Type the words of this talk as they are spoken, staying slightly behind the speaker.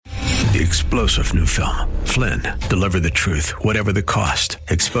The explosive new film, Flynn, deliver the truth, whatever the cost.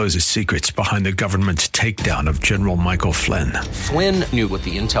 Exposes secrets behind the government's takedown of General Michael Flynn. Flynn knew what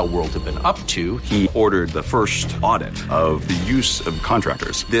the intel world had been up to. He ordered the first audit of the use of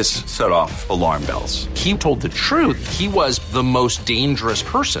contractors. This set off alarm bells. He told the truth. He was the most dangerous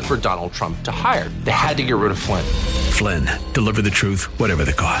person for Donald Trump to hire. They had to get rid of Flynn. Flynn, deliver the truth, whatever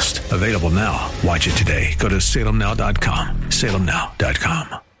the cost. Available now. Watch it today. Go to salemnow.com.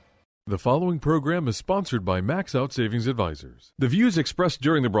 salemnow.com. The following program is sponsored by Max Out Savings Advisors. The views expressed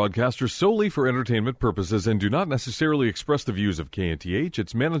during the broadcast are solely for entertainment purposes and do not necessarily express the views of KNTH,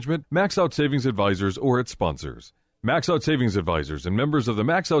 its management, Max Out Savings Advisors, or its sponsors. Max Out Savings Advisors and members of the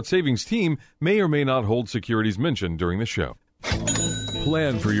Max Out Savings team may or may not hold securities mentioned during the show.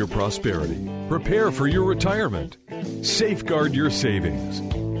 Plan for your prosperity, prepare for your retirement, safeguard your savings,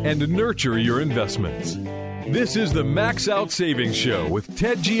 and nurture your investments. This is the Max Out Savings Show with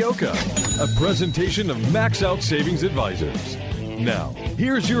Ted Gioka, a presentation of Max Out Savings Advisors. Now,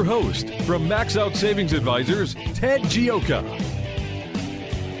 here's your host from Max Out Savings Advisors, Ted Gioka.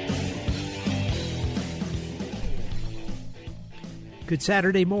 Good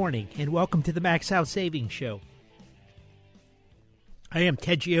Saturday morning, and welcome to the Max Out Savings Show. I am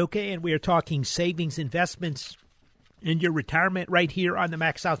Ted Gioka, and we are talking savings, investments, and your retirement right here on the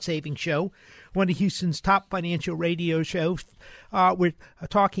Max Out Savings Show, one of Houston's top financial radio shows. We're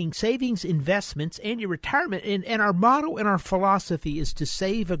talking savings, investments, and your retirement. And our motto and our philosophy is to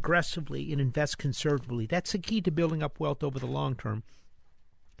save aggressively and invest conservatively. That's the key to building up wealth over the long term.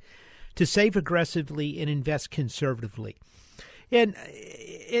 To save aggressively and invest conservatively. And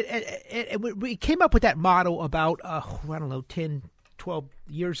we came up with that motto about, 10, 12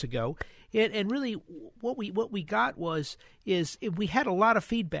 years ago. And really, what we got is we had a lot of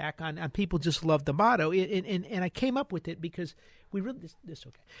feedback on people just loved the motto, and I came up with it because we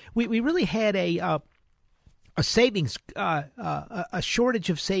really had a savings a shortage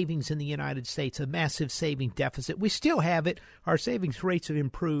of savings in the United States, a massive saving deficit. We still have it. Our savings rates have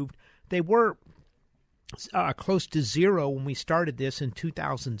improved. They were close to zero when we started this in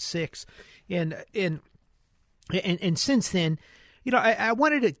 2006, and since then. You know, I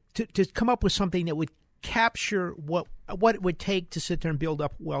wanted to come up with something that would capture what it would take to sit there and build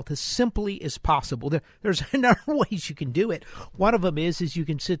up wealth as simply as possible. There's a number of ways you can do it. One of them is you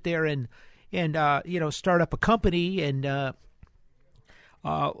can sit there and start up a company and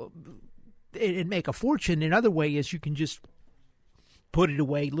make a fortune. Another way is you can just put it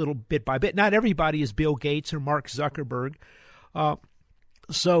away little bit by bit. Not everybody is Bill Gates or Mark Zuckerberg.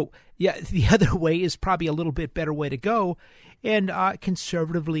 So, yeah, the other way is probably a little bit better way to go and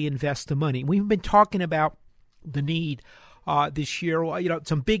conservatively invest the money. We've been talking about the need this year.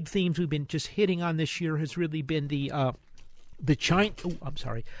 Some big themes we've been just hitting on this year has really been the Chinese.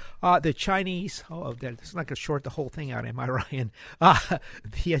 Oh, it's not going to short the whole thing out, am I, Ryan? I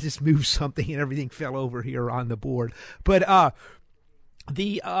just moved something and everything fell over here on the board. But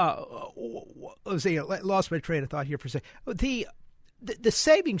lost my train of thought here for a second. The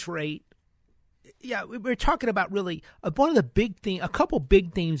savings rate, yeah, we're talking about really one of the big things. A couple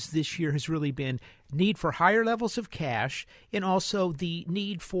big themes this year has really been need for higher levels of cash, and also the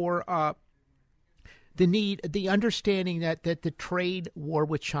need for the understanding that the trade war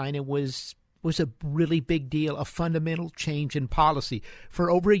with China was a really big deal, a fundamental change in policy. For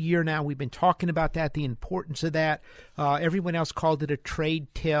over a year now, we've been talking about that, the importance of that. Everyone else called it a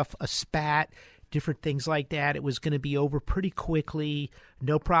trade tiff, a spat. Different things like that. It was going to be over pretty quickly.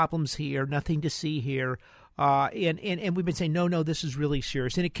 No problems here. Nothing to see here. And we've been saying, no, this is really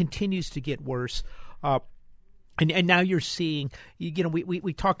serious. And it continues to get worse. And now you're seeing,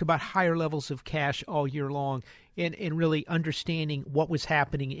 we talked about higher levels of cash all year long and really understanding what was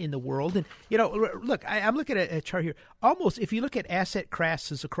happening in the world. And, look, I'm looking at a chart here. Almost, if you look at asset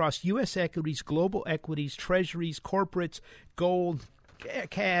classes across U.S. equities, global equities, treasuries, corporates, gold,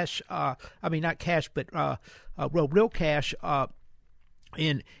 cash, not cash, but real cash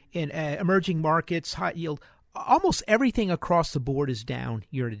in emerging markets, high yield. Almost everything across the board is down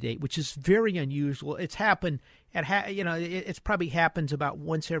year to date, which is very unusual. It's happened it's probably happens about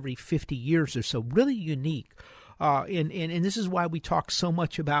once every 50 years or so. Really unique, and this is why we talk so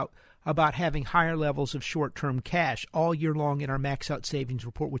much about having higher levels of short-term cash all year long in our Max Out Savings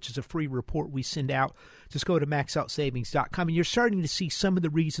Report, which is a free report we send out. Just go to maxoutsavings.com, and you're starting to see some of the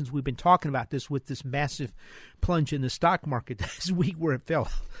reasons we've been talking about this with this massive plunge in the stock market this week where it fell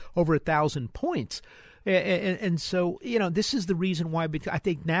over 1,000 points. And so, this is the reason why I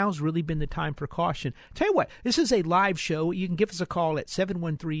think now's really been the time for caution. Tell you what, this is a live show. You can give us a call at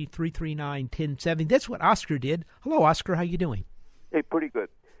 713-339-1070. That's what Oscar did. Hello, Oscar. How you doing? Hey, pretty good.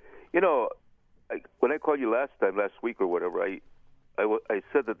 When I called you last week or whatever, I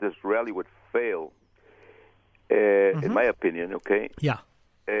said that this rally would fail, in my opinion, okay? Yeah.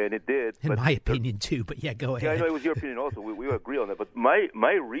 And it did. In my opinion, too, but yeah, go ahead. Yeah, I know it was your opinion also. We agree on that. But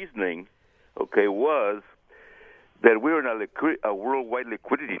my reasoning, okay, was that we're in a worldwide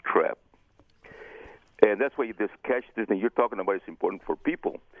liquidity trap. And that's why this cash thing you're talking about is important for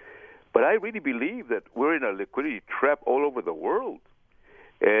people. But I really believe that we're in a liquidity trap all over the world.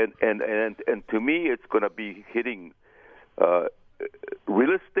 And to me, it's going to be hitting real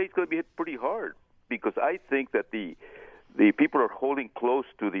estate's going to be hit pretty hard, because I think that the people are holding close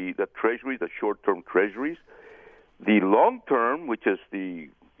to the treasuries, the short-term treasuries. The long-term, which is the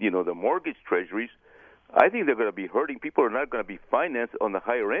mortgage treasuries, I think they're going to be hurting. People are not going to be financed on the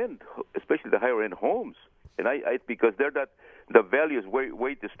higher end, especially the higher-end homes. And because they're not, the value is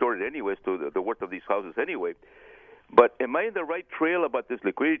way distorted anyways to the worth of these houses anyway. But am I in the right trail about this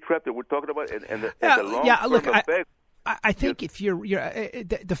liquidity trap that we're talking about and the long-term effect? I think if you're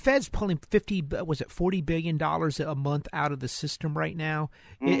the Fed's pulling $40 billion a month out of the system right now,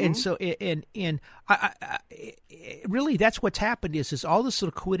 and so really that's what's happened is all this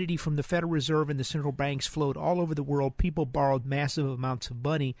liquidity from the Federal Reserve and the central banks flowed all over the world. People borrowed massive amounts of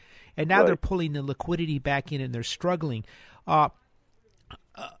money, and now they're pulling the liquidity back in, and they're struggling. A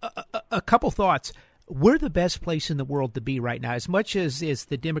couple thoughts. We're the best place in the world to be right now. As much as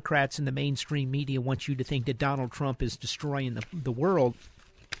the Democrats and the mainstream media want you to think that Donald Trump is destroying the world,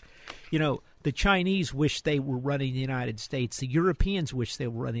 the Chinese wish they were running the United States. The Europeans wish they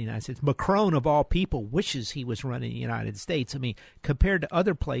were running the United States. Macron, of all people, wishes he was running the United States. I mean, compared to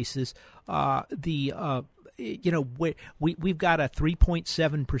other places, we've got a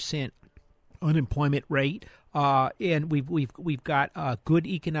 3.7% unemployment rate. And we've got good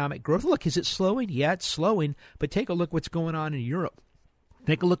economic growth. Look, is it slowing? Yeah, it's slowing. But take a look what's going on in Europe.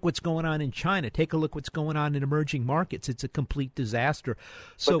 Take a look what's going on in China. Take a look what's going on in emerging markets. It's a complete disaster.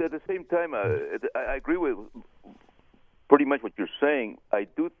 So, but at the same time, I agree with pretty much what you're saying. I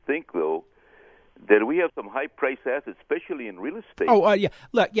do think, though, that we have some high-priced assets, especially in real estate. Oh, yeah.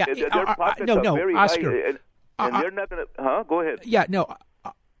 Look, yeah. Their pockets are very Oscar. high, and they're not going to. Go ahead. Yeah, no.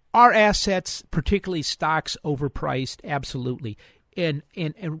 Our assets, particularly stocks, overpriced, absolutely. And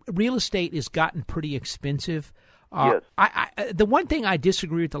real estate has gotten pretty expensive. Yes. The one thing I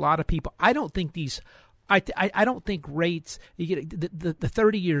disagree with a lot of people, I don't think I don't think rates, the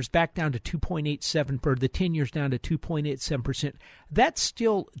 30 years back down to 2.87%, or the 10 years down to 2.87%, that's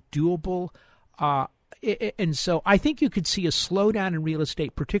still doable. And so I think you could see a slowdown in real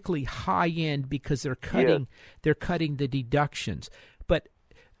estate, particularly high end, because they're cutting the deductions.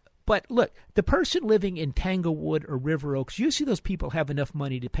 But look, the person living in Tanglewood or River Oaks, you see those people have enough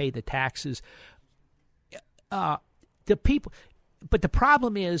money to pay the taxes. But the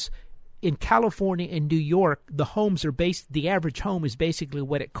problem is, in California and New York, the average home is basically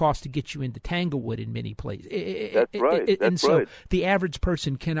what it costs to get you into Tanglewood in many places. That's right. So the average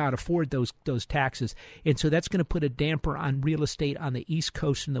person cannot afford those taxes. And so that's going to put a damper on real estate on the East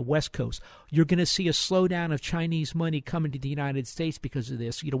Coast and the West Coast. You're going to see a slowdown of Chinese money coming to the United States because of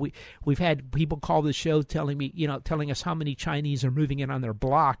this. We've had people call the show telling us how many Chinese are moving in on their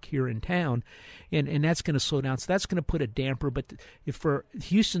block here in town, and that's going to slow down. So that's going to put a damper. But for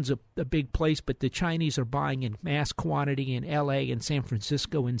Houston's a big place, but the Chinese are buying in mass quantity in L.A. and San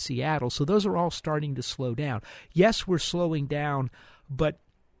Francisco and Seattle. So those are all starting to slow down. Yes, we're slowing down, but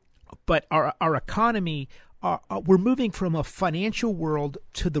our economy, we're moving from a financial world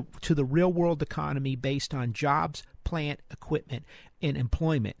to the real world economy based on jobs, plant, equipment, and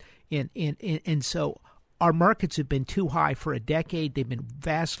employment. And so our markets have been too high for a decade. They've been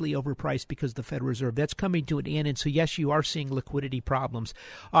vastly overpriced because of the Federal Reserve. That's coming to an end. And so, yes, you are seeing liquidity problems.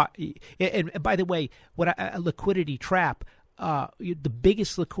 And by the way, a liquidity trap, the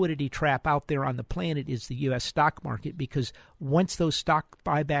biggest liquidity trap out there on the planet is the U.S. stock market, because once those stock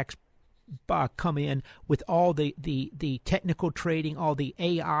buybacks come in with all the technical trading, all the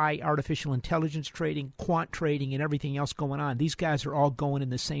AI, artificial intelligence trading, quant trading, and everything else going on, these guys are all going in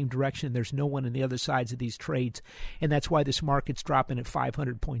the same direction. There's no one on the other sides of these trades, and that's why this market's dropping at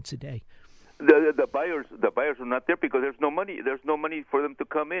 500 points a day. The buyers are not there because there's no money. There's no money for them to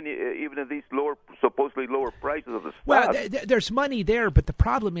come in, even at these supposedly lower prices of the stock. Well, there's money there, but the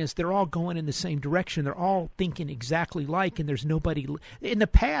problem is they're all going in the same direction. They're all thinking exactly like, and there's nobody. In the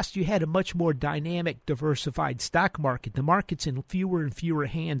past, you had a much more dynamic, diversified stock market. The market's in fewer and fewer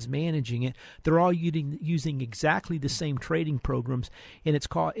hands managing it. They're all using exactly the same trading programs, and it's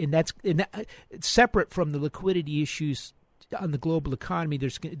separate from the liquidity issues on the global economy,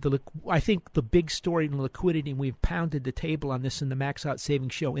 I think the big story in liquidity, and we've pounded the table on this in the Max Out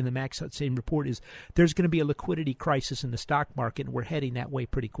Savings Show, in the Max Out Savings Report, is there's going to be a liquidity crisis in the stock market, and we're heading that way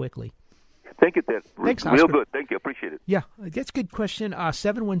pretty quickly. Thank you, Ted. Thanks, Real good. Thank you. Appreciate it. Yeah, that's a good question.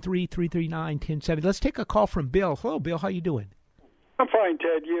 713-339-1070. Let's take a call from Bill. Hello, Bill. How you doing? I'm fine,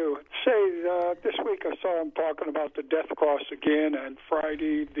 Ted. You say this week I saw him talking about the death cross again, and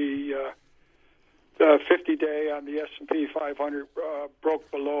Friday the 50-day on the S&P 500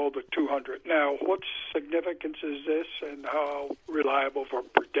 broke below the 200. Now, what significance is this, and how reliable of a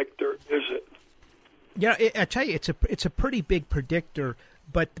predictor is it? Yeah, I tell you, it's a pretty big predictor.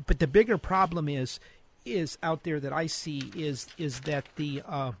 But the bigger problem is out there that I see is that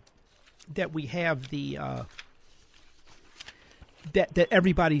that we have that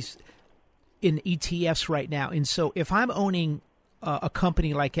everybody's in ETFs right now, and so if I'm owning a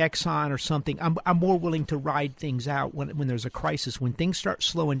company like Exxon or something, I'm more willing to ride things out when there's a crisis. When things start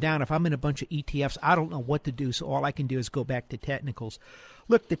slowing down, if I'm in a bunch of ETFs, I don't know what to do. So all I can do is go back to technicals.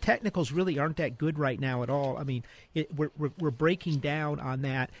 Look, the technicals really aren't that good right now at all. I mean, we're breaking down on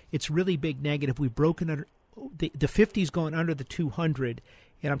that. It's really big negative. We've broken under the 50's going under the 200,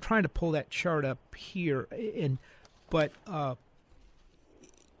 and I'm trying to pull that chart up here. But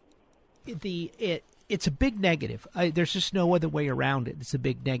it's a big negative. There's just no other way around it. It's a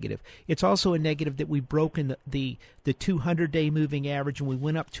big negative. It's also a negative that we've broken the 200-day moving average, and we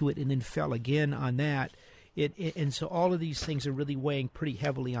went up to it and then fell again on that. And so all of these things are really weighing pretty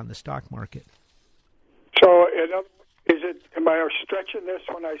heavily on the stock market. So am I stretching this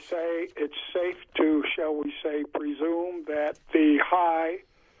when I say it's safe to, shall we say, presume that the high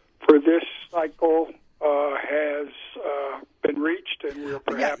for this cycle has been reached, and we're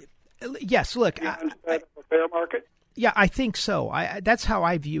perhaps yes, look, a bear market? Yeah, I think so. That's how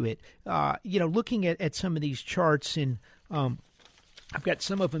I view it. Looking at some of these charts, and I've got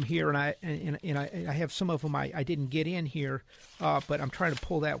some of them here, and I have some of them I didn't get in here, but I'm trying to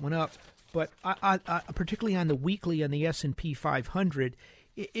pull that one up. But I particularly on the weekly on the S&P 500,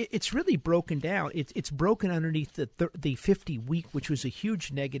 it's really broken down. It's broken underneath the 50-week, which was a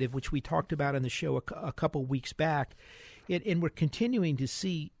huge negative, which we talked about on the show a couple weeks back, and we're continuing to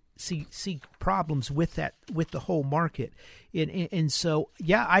see problems with the whole market, and so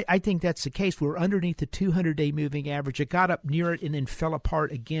I think that's the case. We're underneath the 200-day moving average. It got up near it and then fell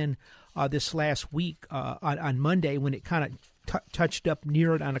apart again this last week on Monday when it kind of touched up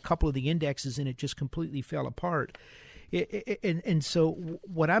near it on a couple of the indexes, and it just completely fell apart. And so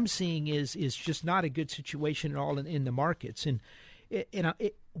what I'm seeing is just not a good situation at all in the markets. And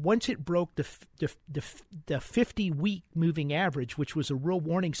once it broke the 50-week moving average, which was a real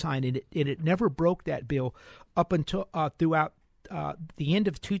warning sign, and it never broke that, Bill, up until throughout the end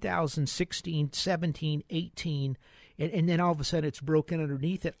of 2016, 17, 18, and then all of a sudden it's broken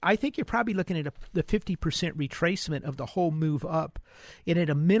underneath it. I think you're probably looking at the 50% retracement of the whole move up, and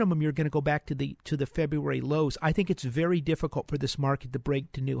at a minimum you're going to go back to the February lows. I think it's very difficult for this market to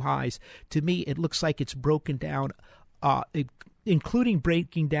break to new highs. To me, it looks like it's broken down, including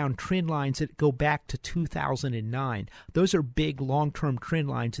breaking down trend lines that go back to 2009. Those are big long-term trend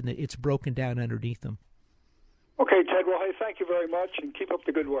lines, and it's broken down underneath them. Okay, Ted. Well, hey, thank you very much, and keep up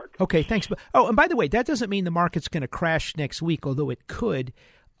the good work. Okay, thanks. Oh, and by the way, that doesn't mean the market's going to crash next week, although it could.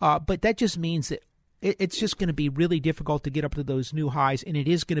 But that just means that it's just going to be really difficult to get up to those new highs, and it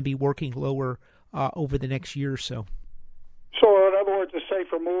is going to be working lower over the next year or so. So, in other words, a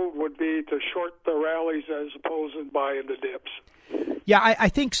safer move would be to short the rallies as opposed to buying the dips. Yeah, I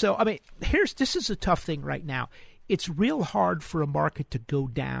think so. I mean, this is a tough thing right now. It's real hard for a market to go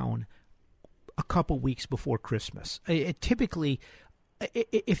down a couple weeks before Christmas. Typically,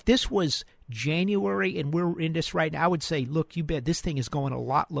 if this was January and we're in this right now, I would say, look, you bet this thing is going a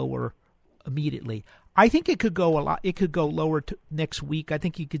lot lower immediately. I think it could go It could go lower next week. I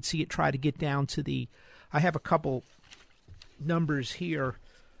think you could see it try to get down to I have a couple numbers here.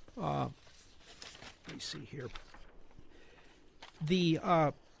 Let me see here.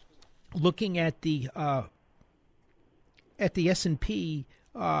 Looking at the S&P.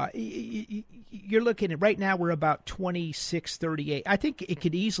 You're looking at right now we're about 2638. I think it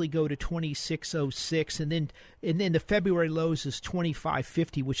could easily go to 2606, and then the February lows is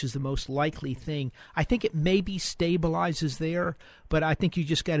 2550, which is the most likely thing. I think it maybe stabilizes there, but I think you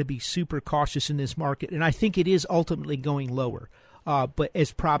just got to be super cautious in this market, and I think it is ultimately going lower. But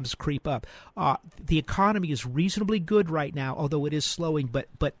as problems creep up, the economy is reasonably good right now, although it is slowing. But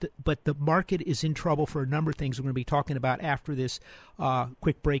the market is in trouble for a number of things we're going to be talking about after this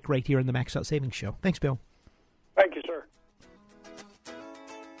quick break right here in the Max Out Savings Show. Thanks, Bill. Thank you, sir.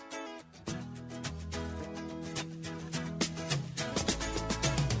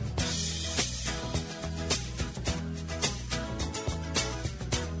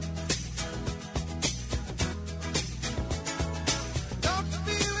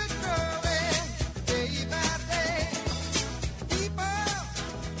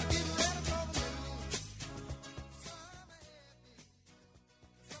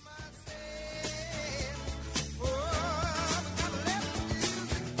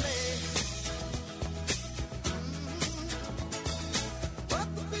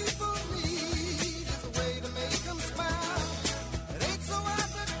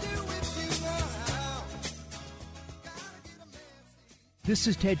 This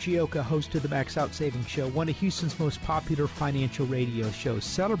is Ted Gioka, host of the Max Out Savings Show, one of Houston's most popular financial radio shows,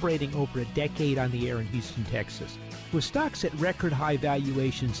 celebrating over a decade on the air in Houston, Texas. With stocks at record high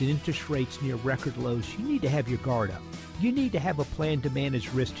valuations and interest rates near record lows, you need to have your guard up. You need to have a plan to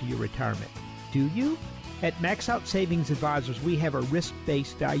manage risk to your retirement. Do you? At Max Out Savings Advisors, we have a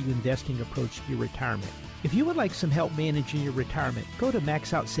risk-based value investing approach to your retirement. If you would like some help managing your retirement, go to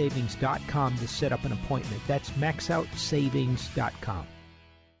maxoutsavings.com to set up an appointment. That's maxoutsavings.com.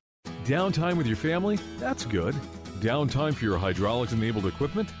 Downtime with your family? That's good. Downtime for your hydraulics-enabled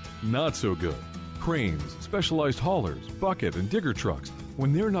equipment? Not so good. Cranes, specialized haulers, bucket, and digger trucks.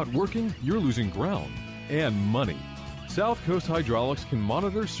 When they're not working, you're losing ground and money. South Coast Hydraulics can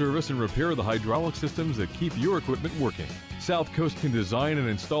monitor, service, and repair the hydraulic systems that keep your equipment working. South Coast can design and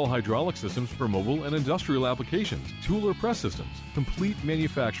install hydraulic systems for mobile and industrial applications, tool or press systems, complete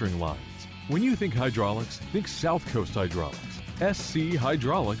manufacturing lines. When you think hydraulics, think South Coast Hydraulics.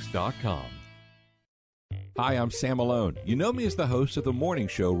 schydraulics.com. Hi, I'm Sam Malone. You know me as the host of the morning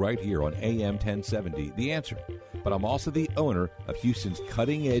show right here on AM 1070, The Answer. But I'm also the owner of Houston's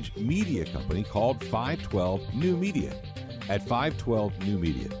cutting-edge media company called 512 New Media. At 512 New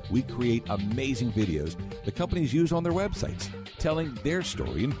Media, we create amazing videos the companies use on their websites, telling their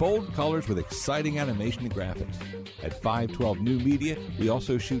story in bold colors with exciting animation and graphics. At 512 New Media, we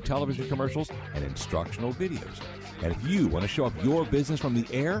also shoot television commercials and instructional videos. And if you want to show off your business from the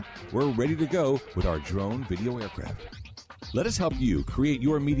air, we're ready to go with our drone video aircraft. Let us help you create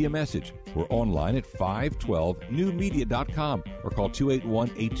your media message. We're online at 512newmedia.com or call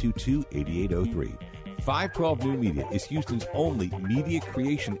 281-822-8803. 512 New Media is Houston's only media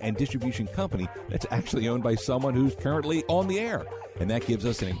creation and distribution company that's actually owned by someone who's currently on the air. And that gives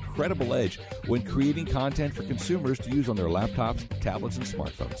us an incredible edge when creating content for consumers to use on their laptops, tablets, and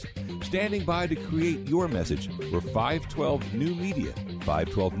smartphones. Standing by to create your message, we're 512 New Media,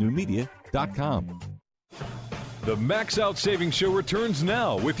 512newmedia.com. The Max Out Savings Show returns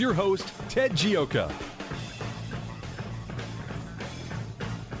now with your host, Ted Gioka.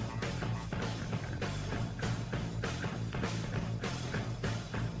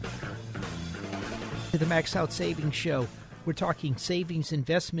 To the Max Out Savings Show, we're talking savings,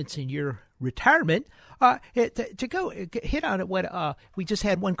 investments in your retirement. To go hit on it, what we just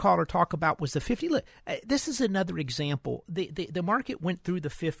had one caller talk about was the 50. This is another example. The market went through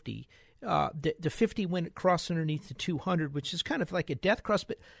the 50. The 50 went across underneath the 200, which is kind of like a death cross,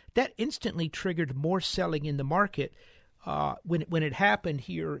 but that instantly triggered more selling in the market when it happened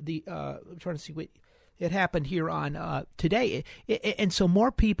here. I'm trying to see what. It happened here on today. And so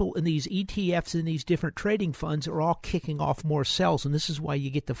more people in these ETFs and these different trading funds are all kicking off more sells, and this is why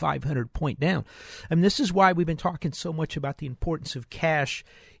you get the 500-point down. And this is why we've been talking so much about the importance of cash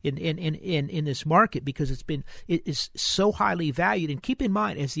in this market, because it is so highly valued. And keep in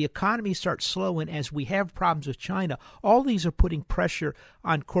mind, as the economy starts slowing, as we have problems with China, all these are putting pressure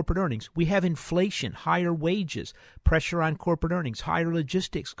on corporate earnings. We have inflation, higher wages, pressure on corporate earnings, higher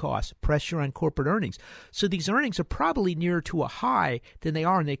logistics costs, pressure on corporate earnings. So these earnings are probably nearer to a high than they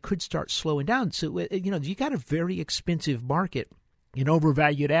are, and they could start slowing down. So, you got a very expensive market in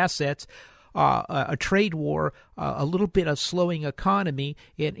overvalued assets. A trade war, a little bit of slowing economy,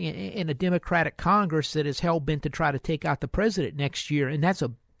 in a Democratic Congress that is hell-bent to try to take out the president next year, and that's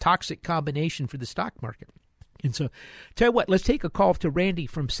a toxic combination for the stock market. And so, tell you what, let's take a call to Randy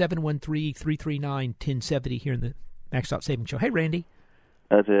from 713-339-1070 here in the Max Out Savings Show. Hey, Randy.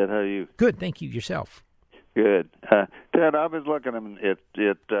 Hi, Ted. How are you? Good, thank you. Yourself? Good. Ted, I was looking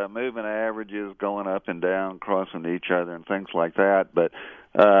at moving averages going up and down, crossing each other and things like that, but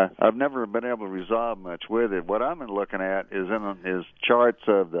I've never been able to resolve much with it. What I'm looking at is charts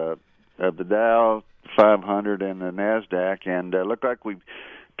of the Dow 500 and the NASDAQ, and look like we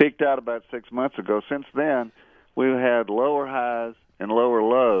peaked out about 6 months ago. Since then, we've had lower highs and lower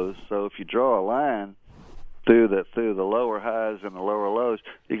lows. So if you draw a line through the lower highs and the lower lows,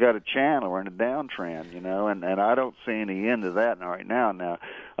 you got a channel or a downtrend, and I don't see any end to that right now. Now,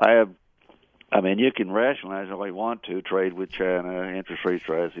 you can rationalize all you want to, trade with China, interest rate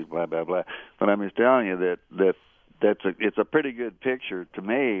strategies, blah, blah, blah. But I'm just telling you that it's a pretty good picture to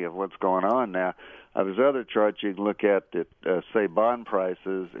me of what's going on now. There's other charts you can look at that say bond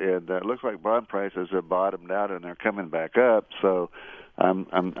prices, and it looks like bond prices have bottomed out and they're coming back up. So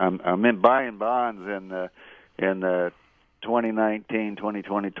I'm in buying bonds in 2019,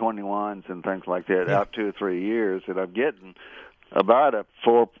 2020, 21s and things like that, out 2 or 3 years, and I'm getting about a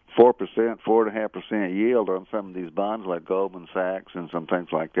 4.5% yield on some of these bonds like Goldman Sachs and some things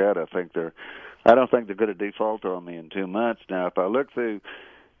like that. I don't think they're going to default on me in 2 months. Now, if I look through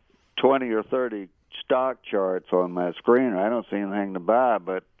 20 or 30 stock charts on my screen. I don't see anything to buy,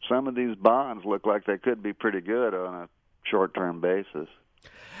 but some of these bonds look like they could be pretty good on a short-term basis.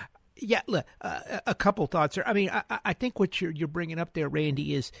 Yeah, look, a couple thoughts there. I mean, I think what you're bringing up there,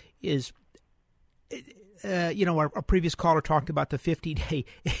 Randy, is our previous caller talked about the 50-day.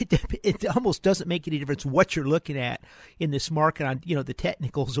 It almost doesn't make any difference what you're looking at in this market on, the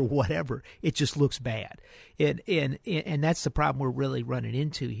technicals or whatever. It just looks bad, and that's the problem we're really running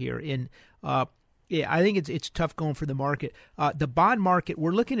into here. And I think it's tough going for the market. The bond market,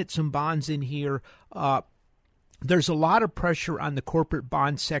 we're looking at some bonds in here. There's a lot of pressure on the corporate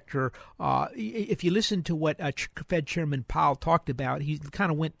bond sector. If you listen to what Fed Chairman Powell talked about, he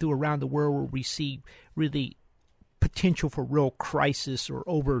kind of went through around the world where we see really potential for real crisis or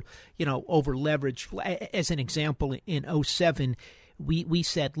over leverage. As an example, in 2007, we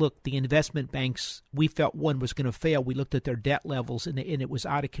said, look, the investment banks, we felt one was going to fail. We looked at their debt levels, and it was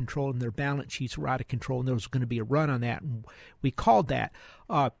out of control, and their balance sheets were out of control, and there was going to be a run on that, and we called that.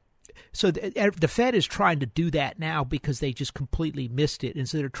 So the Fed is trying to do that now because they just completely missed it, and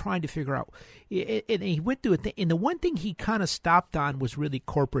so they're trying to figure out. And he went through it, and the one thing he kind of stopped on was really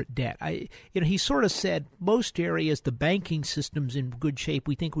corporate debt. He sort of said most areas, the banking system's in good shape.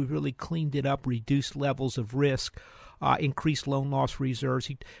 We think we've really cleaned it up, reduced levels of risk, increased loan loss reserves.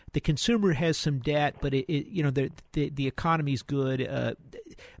 The consumer has some debt, but the economy's good.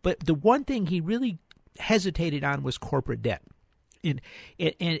 But the one thing he really hesitated on was corporate debt. And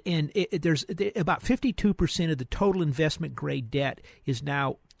there's about 52% of the total investment grade debt is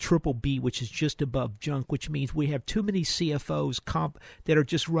now triple B, which is just above junk, which means we have too many CFOs that are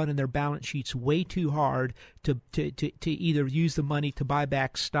just running their balance sheets way too hard to either use the money to buy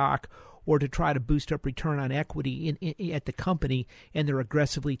back stock or to try to boost up return on equity at the company, and they're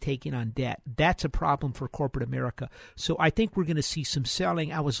aggressively taking on debt. That's a problem for corporate America. So I think we're going to see some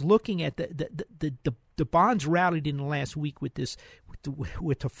selling. I was looking at the bonds rallied in the last week with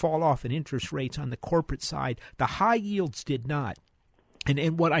the fall off in interest rates on the corporate side. The high yields did not.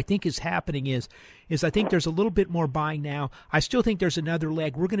 And what I think is happening is I think there's a little bit more buying now. I still think there's another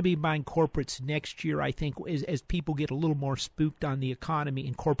leg. We're going to be buying corporates next year, I think, as people get a little more spooked on the economy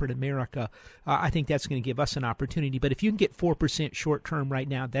in corporate America. I think that's going to give us an opportunity. But if you can get 4% short term right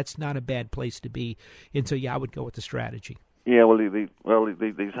now, that's not a bad place to be. And so, I would go with the strategy. Yeah,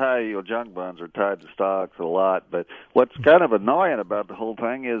 these high-yield junk bonds are tied to stocks a lot. But what's kind of annoying about the whole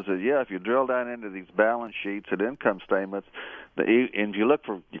thing is that, if you drill down into these balance sheets and income statements, and if you look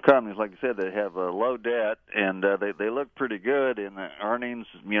for companies, like you said, they have low debt, and they look pretty good, and the earnings,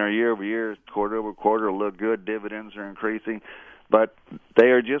 year over year, quarter over quarter, look good. Dividends are increasing, but they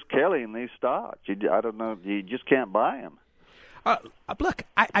are just killing these stocks. I don't know, you just can't buy them. Look,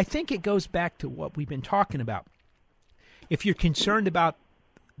 I think it goes back to what we've been talking about. If you're concerned about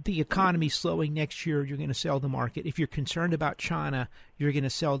the economy slowing next year, you're going to sell the market. If you're concerned about China, you're going to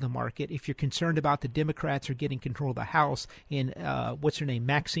sell the market. If you're concerned about the Democrats are getting control of the House, and what's her name,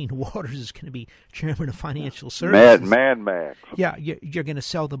 Maxine Waters is going to be chairman of financial services. Mad Max. Yeah, you're going to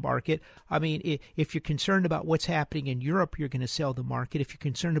sell the market. I mean, if you're concerned about what's happening in Europe, you're going to sell the market. If you're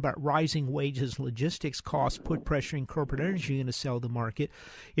concerned about rising wages, logistics costs, put pressure in corporate energy, you're going to sell the market.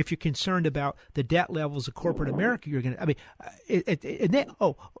 If you're concerned about the debt levels of corporate America, you're going to.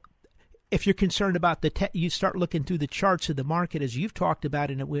 If you're concerned about you start looking through the charts of the market, as you've talked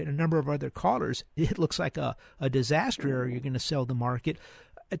about, and with a number of other callers, it looks like a disaster, or you're going to sell the market.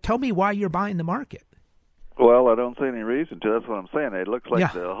 Tell me why you're buying the market. Well, I don't see any reason to. That's what I'm saying. It looks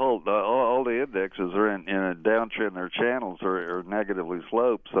like all the indexes are in a downtrend. Their channels are negatively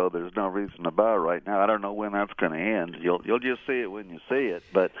sloped, so there's no reason to buy right now. I don't know when that's going to end. You'll just see it when you see it,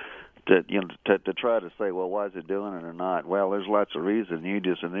 but. To try to say, well, why is it doing it or not? Well, there's lots of reasons. You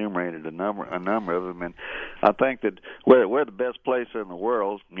just enumerated a number of them, and I think that we're the best place in the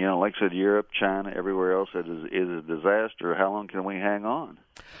world. Like I said, Europe, China, everywhere else is a disaster. How long can we hang on?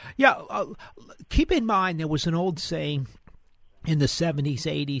 Yeah, keep in mind there was an old saying in the 70s,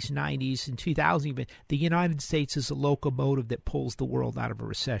 80s, 90s, and 2000 even, the United States is a locomotive that pulls the world out of a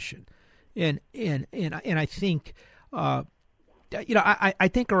recession, and I think. I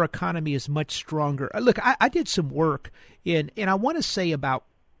think our economy is much stronger. Look, I did some work, and I want to say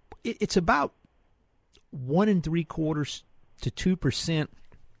it's about 1 3/4 to 2%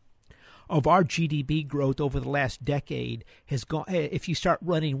 of our GDP growth over the last decade has gone. If you start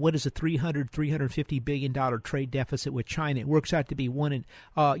running what is a $350 billion trade deficit with China, it works out to be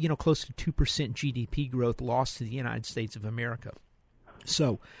close to 2% GDP growth lost to the United States of America.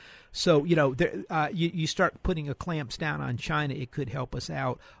 So you start putting clamps down on China, it could help us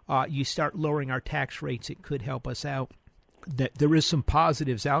out. You start lowering our tax rates, it could help us out. There is some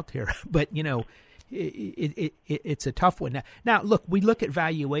positives out there, but it's a tough one. Now, look, we look at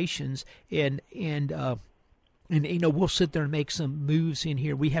valuations and we'll sit there and make some moves in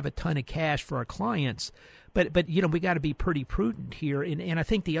here. We have a ton of cash for our clients, but we got to be pretty prudent here. And I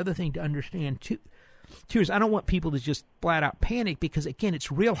think the other thing to understand too is I don't want people to just flat out panic, because again,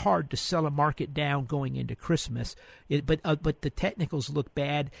 it's real hard to sell a market down going into Christmas. But the technicals look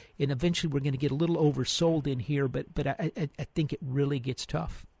bad, and eventually we're going to get a little oversold in here. But I think it really gets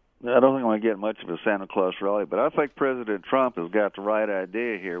tough. I don't think we're going to get much of a Santa Claus rally, but I think President Trump has got the right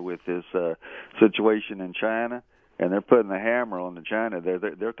idea here with this situation in China, and they're putting the hammer on the China.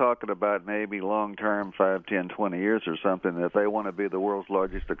 They're talking about maybe long-term, 5, 10, 20 years or something, that they want to be the world's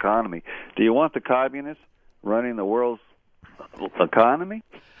largest economy. Do you want the communists running the world's economy?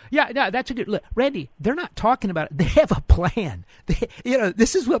 Yeah, no, that's a good look. Randy, they're not talking about it. They have a plan.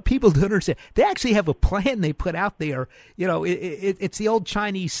 This is what people don't understand. They actually have a plan they put out there. It's the old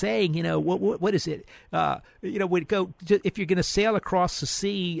Chinese saying, what is it? We go, if you're going to sail across the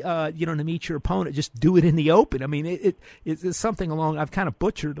sea, to meet your opponent, just do it in the open. I mean, it's something along, I've kind of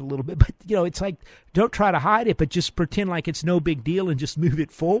butchered a little bit, but, it's like, don't try to hide it, but just pretend like it's no big deal and just move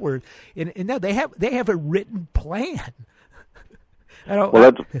it forward. And no, they have a written plan. That's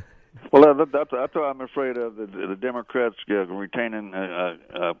why I'm afraid of the Democrats retaining,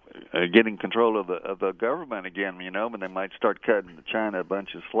 getting control of the government again. When they might start cutting China a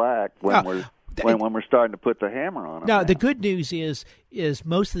bunch of slack when we're starting to put the hammer on them. Now, the good news is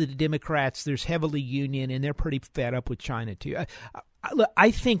most of the Democrats, there's heavily union, and they're pretty fed up with China too. I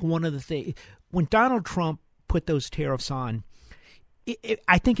think one of the things when Donald Trump put those tariffs on,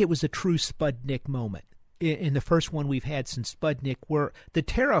 I think it was a true Sputnik moment. In the first one we've had since Sputnik, where the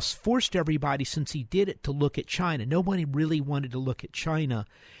tariffs forced everybody, since he did it, to look at China. Nobody really wanted to look at China.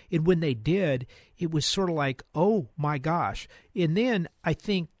 And when they did, it was sort of like, oh, my gosh. And then I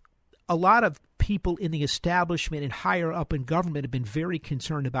think a lot of people in the establishment and higher up in government have been very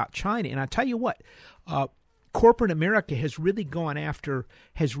concerned about China. And I tell you what, corporate America has really gone after,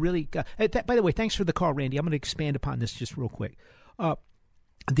 by the way, thanks for the call, Randy. I'm going to expand upon this just real quick.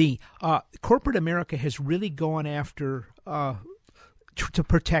 The corporate America has really gone after to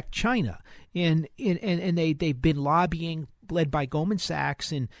protect China, and they've been lobbying, led by Goldman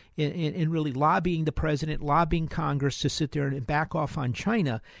Sachs, and really lobbying the president, lobbying Congress to sit there and back off on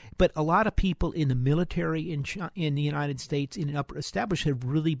China. But a lot of people in the military in the United States, in an upper establishment, have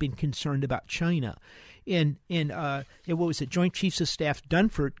really been concerned about China. And what was it? Joint Chiefs of Staff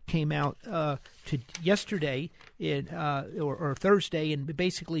Dunford came out yesterday or Thursday, and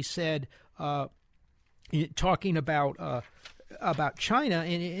basically said, talking about China,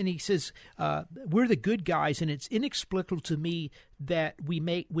 and he says, we're the good guys, and it's inexplicable to me that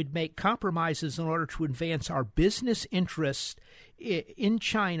would make compromises in order to advance our business interests in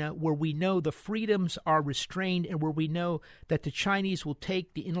China, where we know the freedoms are restrained and where we know that the Chinese will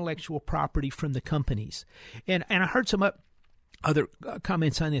take the intellectual property from the companies. And I heard some other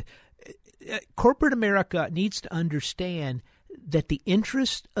comments on it. Corporate America needs to understand that the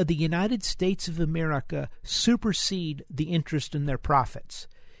interests of the United States of America supersede the interest in their profits.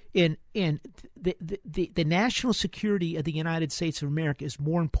 And the national security of the United States of America is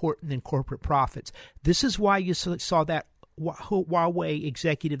more important than corporate profits. This is why you saw that Huawei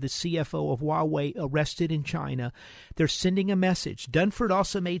executive, the CFO of Huawei, arrested in China. They're sending a message. Dunford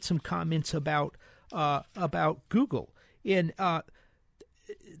also made some comments about Google. And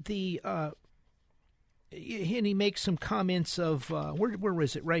he makes some comments of where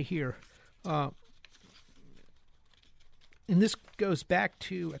is it? Right here. And this goes back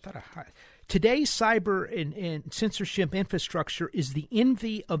to today's cyber and censorship infrastructure is the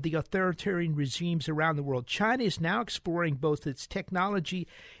envy of the authoritarian regimes around the world. China is now exploring both its technology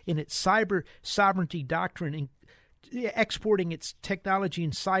and its cyber sovereignty doctrine, and exporting its technology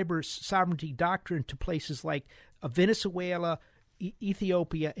and cyber sovereignty doctrine to places like Venezuela,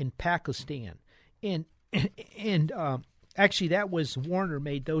 Ethiopia, and Pakistan. And actually, that was Warner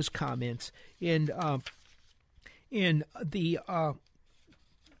made those comments. And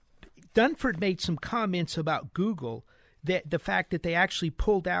Dunford made some comments about Google, that the fact that they actually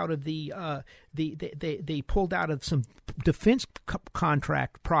pulled out of they pulled out of some defense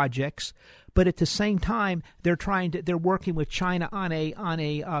contract projects, but at the same time they're working with China on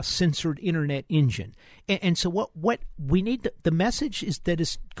a censored internet engine. And so what we need, the message is that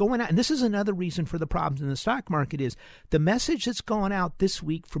is going out, and this is another reason for the problems in the stock market, is the message that's going out this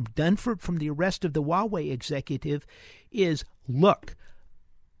week from Dunford, from the arrest of the Huawei executive, is, look,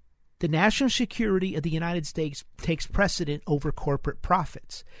 the national security of the United States takes precedent over corporate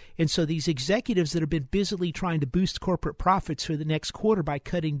profits. And so these executives that have been busily trying to boost corporate profits for the next quarter by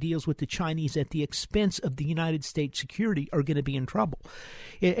cutting deals with the Chinese at the expense of the United States security are going to be in trouble.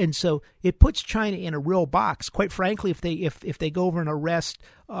 And so it puts China in a real box. Quite frankly, if they go over and arrest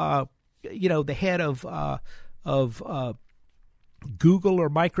the head of Google or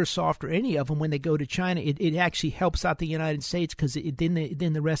Microsoft or any of them when they go to China, it actually helps out the United States because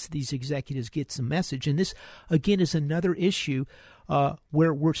then the rest of these executives get some message. And this, again, is another issue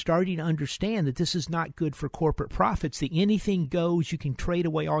where we're starting to understand that this is not good for corporate profits. The anything goes, you can trade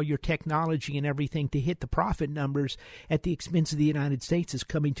away all your technology and everything to hit the profit numbers at the expense of the United States is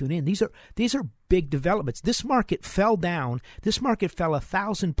coming to an end. These are big developments. This market fell down. This market fell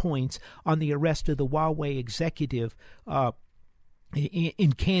 1,000 points on the arrest of the Huawei executive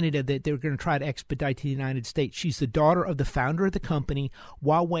in Canada that they're going to try to expedite to the United States. She's the daughter of the founder of the company.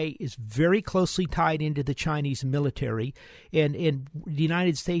 Huawei is very closely tied into the Chinese military, and the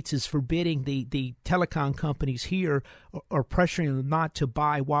United States is forbidding the telecom companies here or pressuring them not to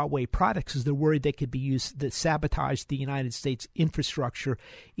buy Huawei products because they're worried they could be used to sabotage the United States infrastructure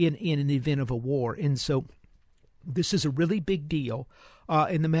in an event of a war. And so this is a really big deal.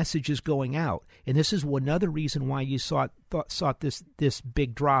 And the message is going out, and this is another reason why you saw this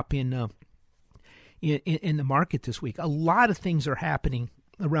big drop in the market this week. A lot of things are happening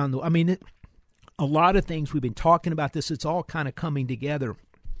around a lot of things we've been talking about. This it's all kind of coming together,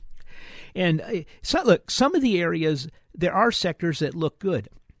 and so look, some of the areas there are sectors that look good.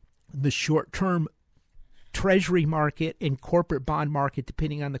 The short-term Treasury market and corporate bond market,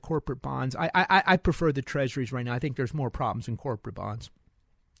 depending on the corporate bonds. I prefer the Treasuries right now. I think there's more problems in corporate bonds.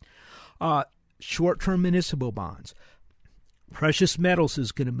 Short-term municipal bonds. Precious metals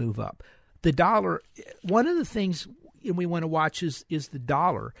is going to move up. The dollar, one of the things we want to watch is the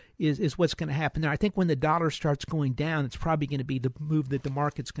dollar, is what's going to happen there. I think when the dollar starts going down, it's probably going to be the move that the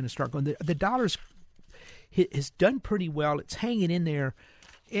market's going to start going. The dollar's has done pretty well. It's hanging in there.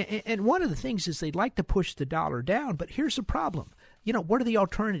 And one of the things is they'd like to push the dollar down, but here's the problem. What are the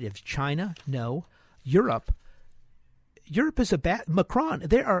alternatives? China? No. Europe is a bad. Macron,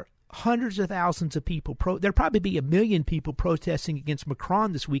 there are hundreds of thousands of people. There'll probably be 1 million people protesting against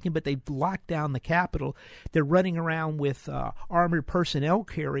Macron this weekend, but they've locked down the capital. They're running around with armored personnel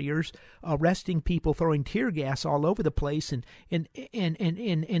carriers, arresting people, throwing tear gas all over the place, and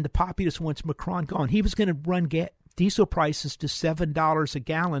the populace wants Macron gone. He was going to run diesel prices to $7 a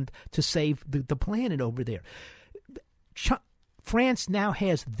gallon to save the planet over there. France now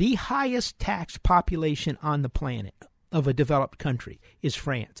has the highest taxed population on the planet of a developed country is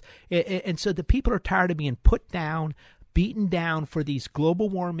France. And so the people are tired of being put down, beaten down for these global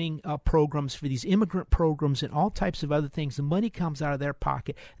warming programs, for these immigrant programs, and all types of other things. The money comes out of their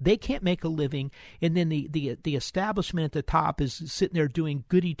pocket. They can't make a living, and then the establishment at the top is sitting there doing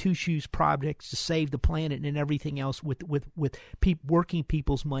goody two-shoes projects to save the planet and everything else with working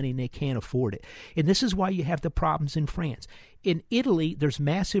people's money, and they can't afford it. And this is why you have the problems in France. In Italy, there's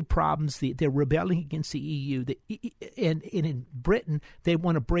massive problems. They're rebelling against the EU. And in Britain, they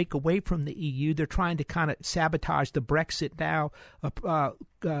want to break away from the EU. They're trying to kind of sabotage the Brexit now.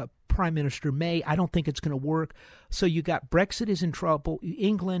 Prime Minister May, I don't think it's going to work. So you got Brexit is in trouble.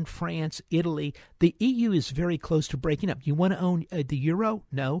 England, France, Italy. The EU is very close to breaking up. You want to own the euro?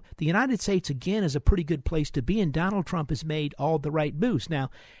 No. The United States, again, is a pretty good place to be, and Donald Trump has made all the right moves. Now,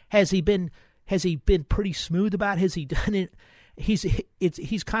 has he been pretty smooth about it? Has he done it?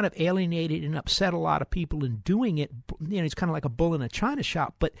 He's kind of alienated and upset a lot of people in doing it. He's kind of like a bull in a china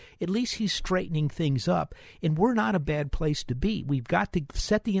shop, but at least he's straightening things up. And we're not a bad place to be. We've got to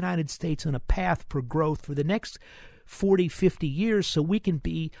set the United States on a path for growth for the next 40, 50 years so we can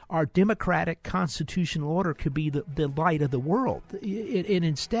be, our democratic constitutional order could be the light of the world. And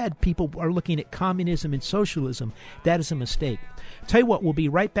instead, people are looking at communism and socialism. That is a mistake. Tell you what, we'll be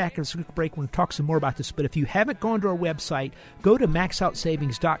right back in a quick break. We're going to talk some more about this. But if you haven't gone to our website, go to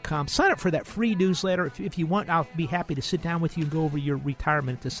maxoutsavings.com. Sign up for that free newsletter. If you want, I'll be happy to sit down with you and go over your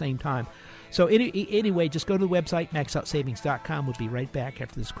retirement at the same time. So anyway, just go to the website, maxoutsavings.com. We'll be right back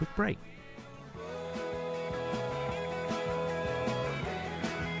after this quick break.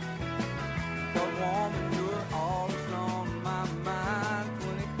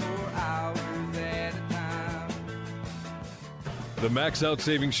 The Max Out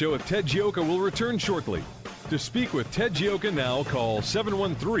Savings Show with Ted Gioka will return shortly. To speak with Ted Gioka now, call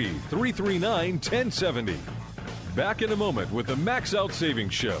 713-339-1070. Back in a moment with the Max Out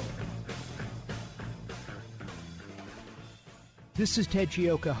Savings Show. This is Ted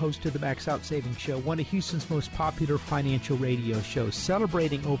Gioka, host of the Max Out Savings Show, one of Houston's most popular financial radio shows,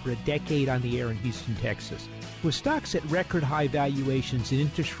 celebrating over a decade on the air in Houston, Texas. With stocks at record high valuations and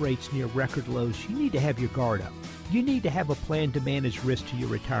interest rates near record lows, you need to have your guard up. You need to have a plan to manage risk to your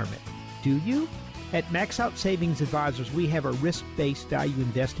retirement. Do you? At Max Out Savings Advisors, we have a risk-based value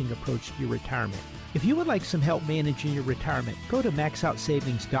investing approach to your retirement. If you would like some help managing your retirement, go to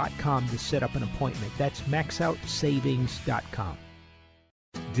maxoutsavings.com to set up an appointment. That's maxoutsavings.com.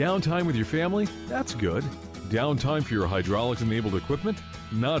 Downtime with your family? That's good. Downtime for your hydraulics-enabled equipment?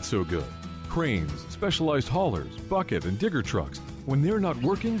 Not so good. Cranes, specialized haulers, bucket, and digger trucks. When they're not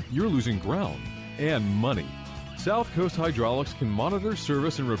working, you're losing ground and money. South Coast Hydraulics can monitor,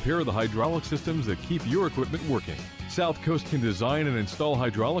 service, and repair the hydraulic systems that keep your equipment working. South Coast can design and install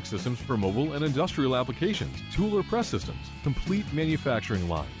hydraulic systems for mobile and industrial applications, tool or press systems, complete manufacturing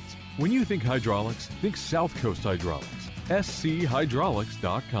lines. When you think hydraulics, think South Coast Hydraulics.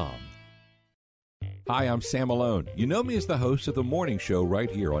 schydraulics.com. Hi, I'm Sam Malone. You know me as the host of the morning show right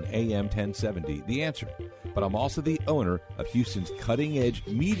here on AM 1070, The Answer. But I'm also the owner of Houston's cutting-edge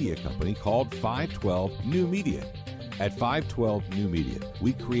media company called 512 New Media. At 512 New Media,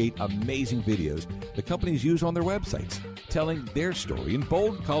 we create amazing videos the companies use on their websites, telling their story in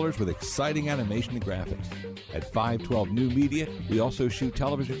bold colors with exciting animation and graphics. At 512 New Media, we also shoot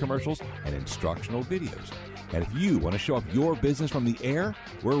television commercials and instructional videos. And if you want to show off your business from the air,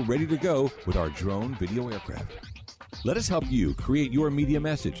 we're ready to go with our drone video aircraft. Let us help you create your media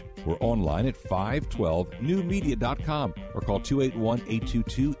message. We're online at 512newmedia.com or call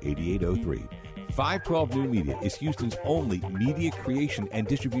 281-822-8803. 512 New Media is Houston's only media creation and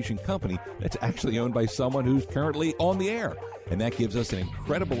distribution company that's actually owned by someone who's currently on the air. And that gives us an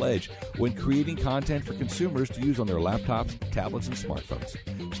incredible edge when creating content for consumers to use on their laptops, tablets, and smartphones.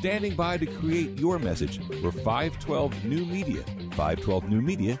 Standing by to create your message, we're 512 New Media,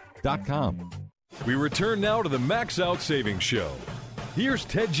 512newmedia.com. We return now to the Max Out Savings Show. Here's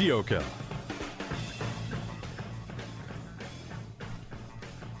Ted Gioka.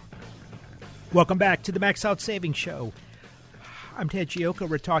 Welcome back to the Max Out Savings Show. I'm Ted Gioka.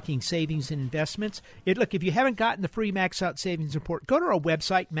 We're talking savings and investments. Look, if you haven't gotten the free Max Out Savings Report, go to our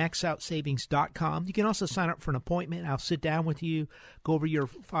website, maxoutsavings.com. You can also sign up for an appointment. I'll sit down with you, go over your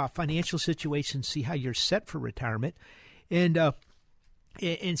financial situation, see how you're set for retirement, and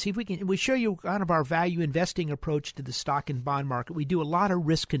see if we show you kind of our value investing approach to the stock and bond market. We do a lot of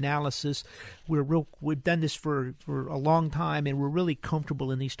risk analysis. We've done this for a long time, and we're really comfortable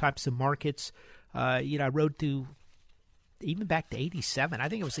in these types of markets. I rode through even back to 87. I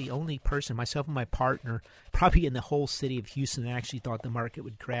think I was the only person, myself and my partner, probably in the whole city of Houston, that actually thought the market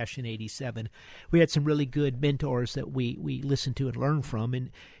would crash in 87. We had some really good mentors that we listened to and learned from.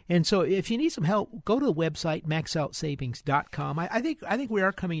 And so if you need some help, go to the website, maxoutsavings.com. I think we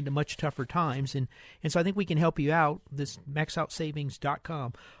are coming into much tougher times, and so I think we can help you out, this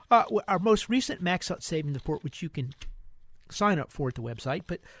maxoutsavings.com. Our most recent Max Out Savings Report, which you can sign up for at the website,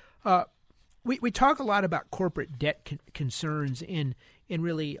 but we talk a lot about corporate debt concerns and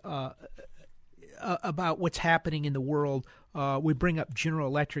really about what's happening in the world. We bring up General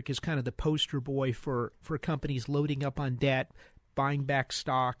Electric as kind of the poster boy for companies loading up on debt, buying back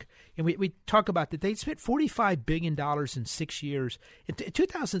stock. And we talk about that they spent $45 billion in 6 years. In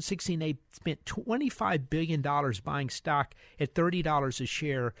 2016, they spent $25 billion buying stock at $30 a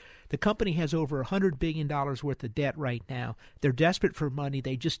share. The company has over $100 billion worth of debt right now. They're desperate for money.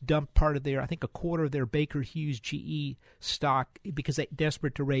 They just dumped part of a quarter of their Baker Hughes GE stock because they're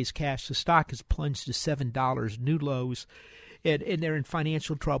desperate to raise cash. The stock has plunged to $7, new lows, and they're in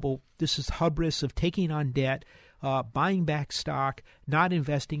financial trouble. This is hubris of taking on debt, buying back stock, not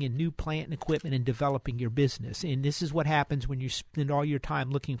investing in new plant and equipment, and developing your business. And this is what happens when you spend all your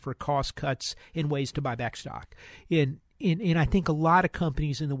time looking for cost cuts and ways to buy back stock. And I think a lot of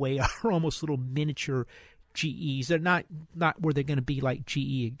companies in the way are almost little miniature GEs. They're not where they're going to be like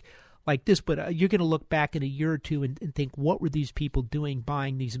GE like this, but you're going to look back in a year or two and think, what were these people doing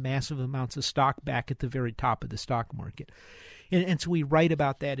buying these massive amounts of stock back at the very top of the stock market? And so we write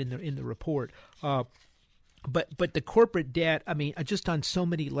about that in the report. But the corporate debt, I mean, just on so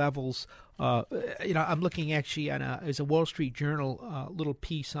many levels, I'm looking actually on there's a Wall Street Journal little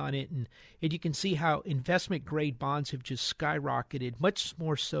piece on it, and you can see how investment grade bonds have just skyrocketed, much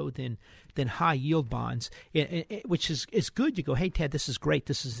more so than high yield bonds, which is good. You go, hey Ted, this is great,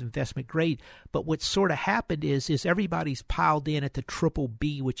 this is investment grade. But what sort of happened is everybody's piled in at the triple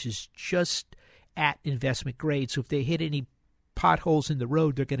B, which is just at investment grade. So if they hit any potholes in the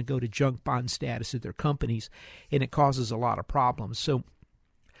road, they're going to go to junk bond status of their companies, and it causes a lot of problems. So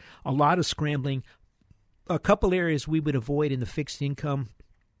a lot of scrambling, a couple areas we would avoid in the fixed income,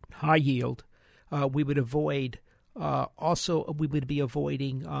 high yield. We would avoid we would be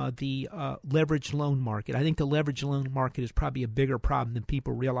avoiding the leveraged loan market. I think the leveraged loan market is probably a bigger problem than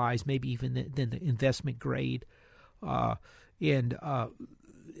people realize, maybe even than the investment grade. I would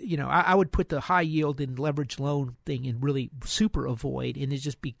put the high yield and leveraged loan thing and really super avoid, and then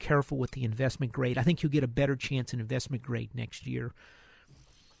just be careful with the investment grade. I think you'll get a better chance in investment grade next year.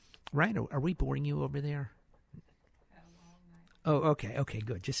 Right? Are we boring you over there? Oh, okay,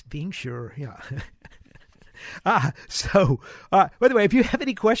 good. Just being sure. Yeah. By the way, if you have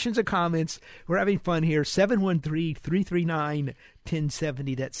any questions or comments, we're having fun here.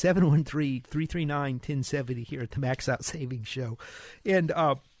 713-339-1070. That's 713-339-1070 here at the Max Out Savings Show. And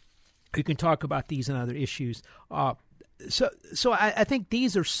you can talk about these and other issues. So I think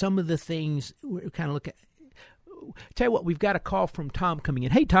these are some of the things we're kind of looking at. Tell you what, we've got a call from Tom coming in.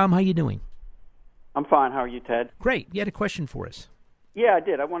 Hey, Tom, how you doing? I'm fine. How are you, Ted? Great. You had a question for us. Yeah, I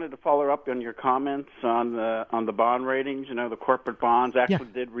did. I wanted to follow up on your comments on the bond ratings. The corporate bonds. Actually,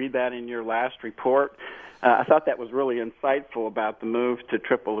 did read that in your last report. I thought that was really insightful about the move to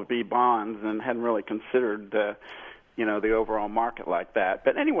BBB bonds, and hadn't really considered the overall market like that.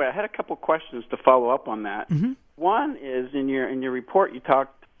 But anyway, I had a couple questions to follow up on that. Mm-hmm. One is in your report you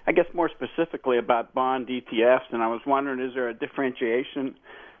talked, I guess, more specifically about bond ETFs, and I was wondering, is there a differentiation,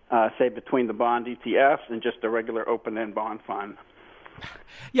 say, between the bond ETFs and just a regular open-end bond fund?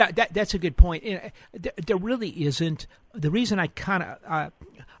 Yeah, that's a good point. There really isn't. The reason I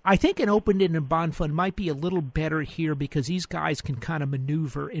think an open-ended bond fund might be a little better here because these guys can kind of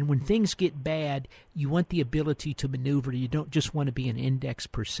maneuver, and when things get bad, you want the ability to maneuver. You don't just want to be an index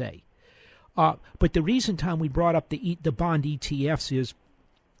per se. But the reason, Tom, we brought up the bond ETFs is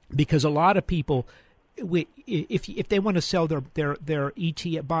because a lot of people, if they want to sell their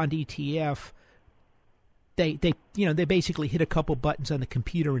ETF, bond ETF, they basically hit a couple buttons on the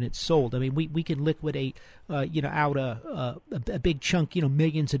computer and it's sold. I mean, we can liquidate out a big chunk,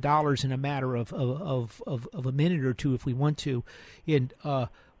 millions of dollars in a matter of a minute or two if we want to,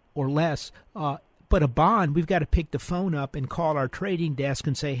 or less. But a bond, we've got to pick the phone up and call our trading desk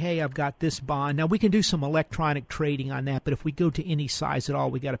and say, hey, I've got this bond. Now, we can do some electronic trading on that, but if we go to any size at all,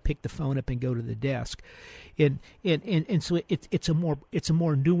 we got to pick the phone up and go to the desk. And so it's a more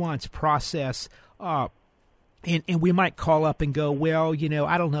nuanced process. And we might call up and go, well,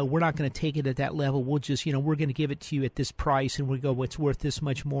 I don't know, we're not going to take it at that level. We'll just, we're going to give it to you at this price, and we go, well, it's worth this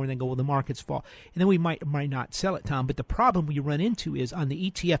much more, and then go, well, the market's fall. And then we might not sell it, Tom. But the problem we run into is on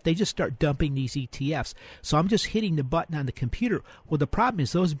the ETF, they just start dumping these ETFs. So I'm just hitting the button on the computer. Well, the problem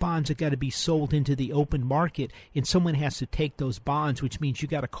is those bonds have got to be sold into the open market, and someone has to take those bonds, which means you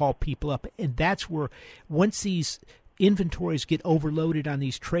got to call people up. And that's where, once these inventories get overloaded on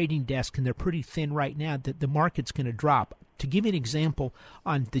these trading desks, and they're pretty thin right now, that the market's going to drop. To give you an example,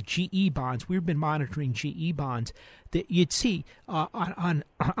 on the GE bonds, we've been monitoring GE bonds, that you'd see on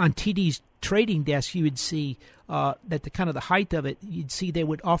TD's trading desk, you would see that the height of it, you'd see they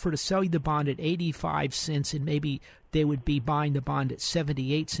would offer to sell you the bond at 85 cents, and maybe they would be buying the bond at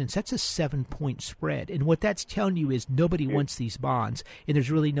 78 cents. That's a 7-point spread. And what that's telling you is nobody wants these bonds, and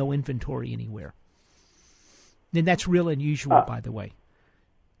there's really no inventory anywhere. And that's real unusual, by the way.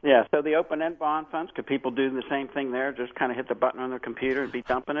 Yeah, so the open-end bond funds, could people do the same thing there, just kind of hit the button on their computer and be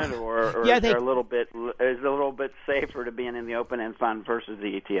dumping it, or is it a little bit safer to being in the open-end fund versus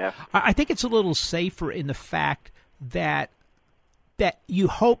the ETF? I think it's a little safer in the fact that you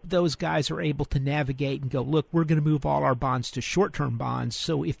hope those guys are able to navigate and go, look, we're going to move all our bonds to short-term bonds,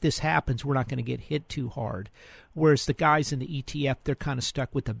 so if this happens, we're not going to get hit too hard. Whereas the guys in the ETF, they're kind of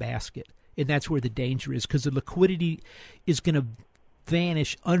stuck with the basket. And that's where the danger is, because the liquidity is going to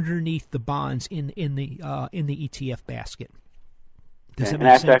vanish underneath the bonds in the ETF basket. Does that make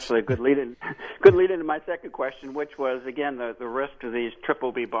sense? That's actually a good lead into my second question, which was, again, the risk of these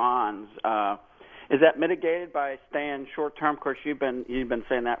BBB bonds. Is that mitigated by staying short term? Of course, you've been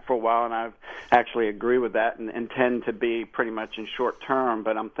saying that for a while, and I actually agree with that and tend to be pretty much in short term.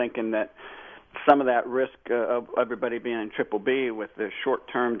 But I'm thinking that some of that risk of everybody being in BBB with the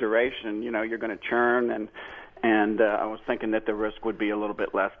short-term duration, you're going to churn, and I was thinking that the risk would be a little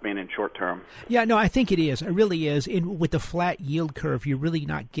bit less being in short-term. Yeah, no, I think it is. It really is. And with the flat yield curve, you're really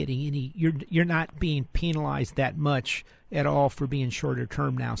not getting any. You're not being penalized that much at all for being shorter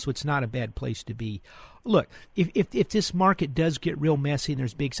term now, so it's not a bad place to be. Look, if this market does get real messy and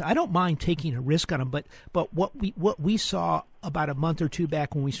there's big, I don't mind taking a risk on them. But what we saw about a month or two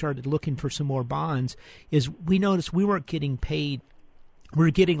back when we started looking for some more bonds is we noticed we weren't getting paid. We were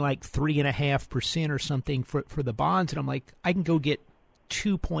getting like 3.5% or something for the bonds, and I'm like, I can go get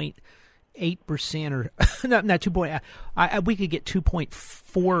 2.8 8% or not 2. We could get 2.4,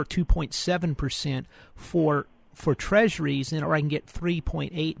 2.7% for treasuries, or I can get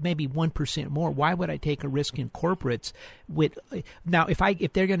 3.8, maybe 1% more. Why would I take a risk in corporates? Now, if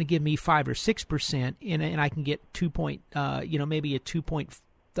they're going to give me 5 or 6%, and I can get maybe a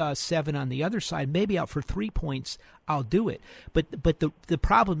 2.7 on the other side, maybe out for 3 points, I'll do it. But the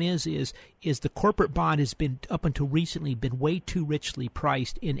problem is the corporate bond has been, up until recently, been way too richly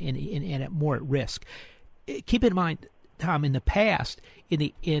priced and more at risk. Keep in mind, Tom, in the past,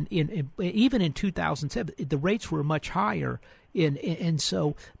 even in 2007, the rates were much higher, and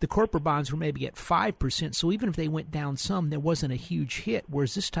so the corporate bonds were maybe at 5%. So even if they went down some, there wasn't a huge hit.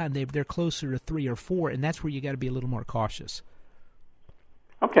 Whereas this time they're closer to 3 or 4, and that's where you got to be a little more cautious.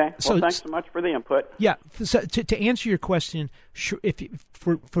 Okay. Well, thanks so much for the input. Yeah. So to answer your question,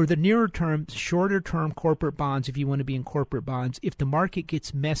 for the nearer term, shorter term corporate bonds, if you want to be in corporate bonds, if the market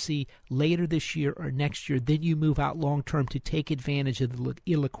gets messy later this year or next year, then you move out long term to take advantage of the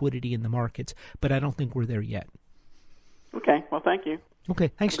illiquidity in the markets. But I don't think we're there yet. Okay. Well, thank you.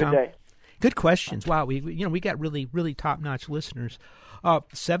 Okay. Thanks, Tom. Good day. Good questions. Wow. We got really, really top-notch listeners.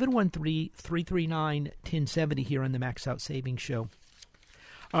 713-339-1070 here on the Max Out Savings Show.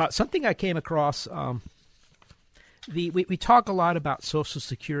 Something I came across, we talk a lot about Social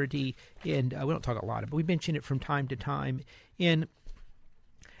Security, and we don't talk a lot, but we mention it from time to time. And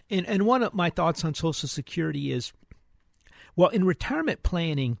one of my thoughts on Social Security is, well, in retirement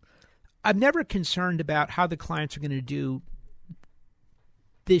planning, I'm never concerned about how the clients are going to do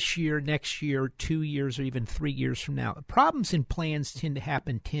this year, next year, 2 years, or even 3 years from now. Problems in plans tend to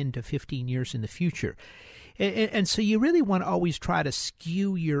happen 10 to 15 years in the future. And so you really want to always try to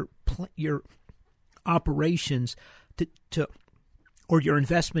skew your operations or your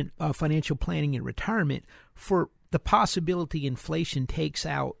investment financial planning and retirement for the possibility inflation takes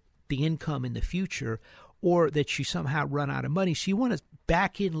out the income in the future, or that you somehow run out of money. So you want to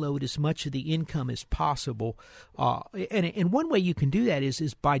back end load as much of the income as possible. And one way you can do that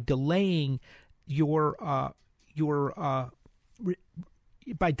is by delaying your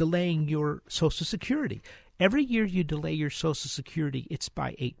Social Security. Every year you delay your Social Security, it's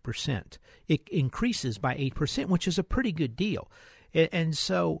by 8%. It increases by 8%, which is a pretty good deal. And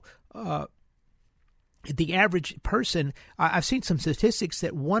so the average person, I've seen some statistics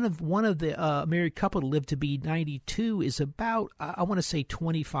that one of the married couple to live to be 92 is about, I want to say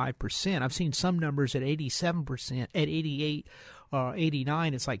 25%. I've seen some numbers at 87%, at 88,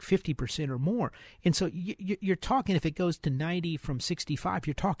 89, it's like 50% or more. And so you're talking, if it goes to 90 from 65,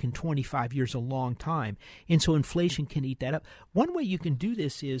 you're talking 25 years, a long time. And so inflation can eat that up. One way you can do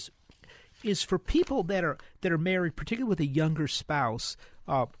this is for people that are married, particularly with a younger spouse,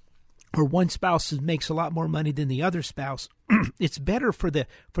 or one spouse makes a lot more money than the other spouse, it's better for the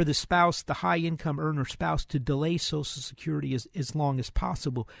spouse, the high income earner spouse, to delay Social Security as long as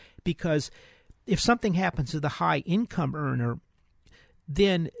possible, because if something happens to the high income earner,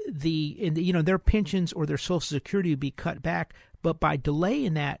 then their pensions or their Social Security would be cut back. But by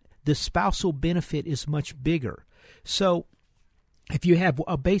delaying that, the spousal benefit is much bigger. So if you have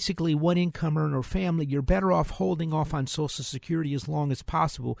basically one income earner family, you're better off holding off on Social Security as long as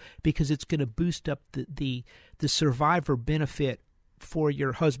possible, because it's going to boost up the survivor benefit for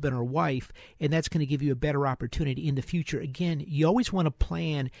your husband or wife, and that's going to give you a better opportunity in the future. Again, you always want to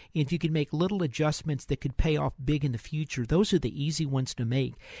plan, if you can make little adjustments that could pay off big in the future. Those are the easy ones to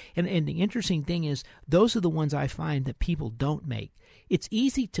make. And the interesting thing is, those are the ones I find that people don't make. It's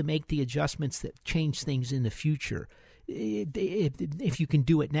easy to make the adjustments that change things in the future, if you can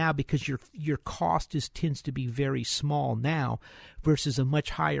do it now, because your cost tends to be very small now versus a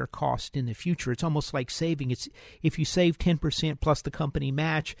much higher cost in the future. It's almost like saving. If you save 10% plus the company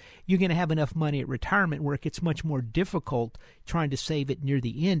match, you're going to have enough money at retirement, where it gets much more difficult trying to save it near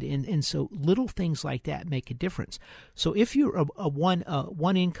the end. And so little things like that make a difference. So if you're a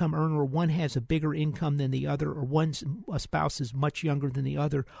one income earner, or one has a bigger income than the other, or a spouse is much younger than the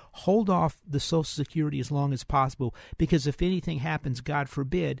other, hold off the Social Security as long as possible, because if anything happens, God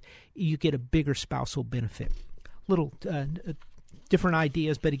forbid, you get a bigger spousal benefit. Little different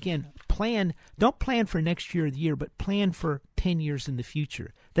ideas, but again, don't plan for next year or the year, but plan for 10 years in the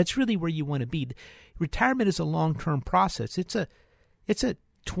future. That's really where you want to be. Retirement is a long-term process. It's a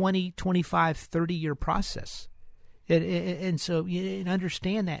 20, 25, 30-year process. And so you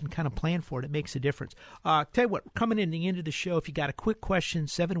understand that and kind of plan for it. It makes a difference. Tell you what, coming in the end of the show, if you got a quick question,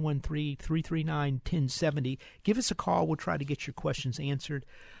 713-339-1070. Give us a call. We'll try to get your questions answered.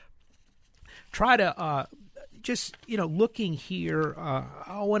 Try to looking here,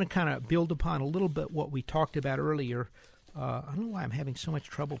 I want to kind of build upon a little bit what we talked about earlier. I don't know why I'm having so much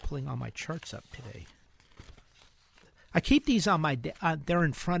trouble pulling all my charts up today. I keep these on my they're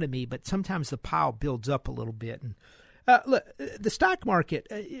in front of me, but sometimes the pile builds up a little bit. And look, the stock market,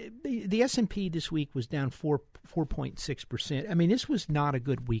 the S&P this week was down 4.6%. I mean, this was not a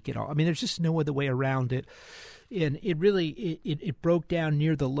good week at all. I mean, there's just no other way around it. And it really it broke down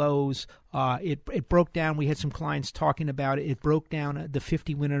near the lows. It broke down. We had some clients talking about it. It broke down. The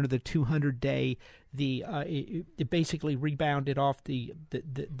 50 went under the 200-day. It basically rebounded off the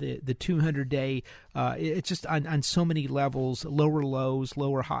 200-day. It's just on so many levels, lower lows,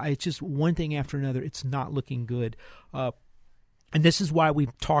 lower high. It's just one thing after another. It's not looking good. And this is why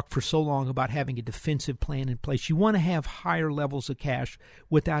we've talked for so long about having a defensive plan in place. You want to have higher levels of cash,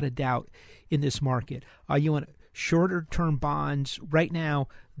 without a doubt, in this market. You want shorter-term bonds. Right now,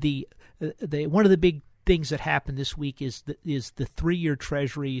 the one of the big things that happened this week is the 3-year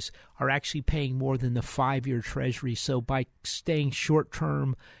treasuries are actually paying more than the 5-year treasuries. So by staying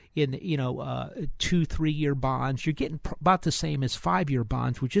short-term in 2-3 year bonds, you're getting about the same as 5-year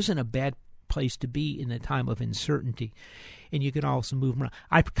bonds, which isn't a bad place to be in a time of uncertainty. And you can also move them around.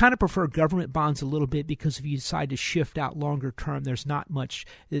 I kind of prefer government bonds a little bit because if you decide to shift out longer term, there's not much.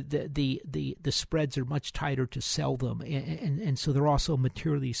 The spreads are much tighter to sell them, and so they're also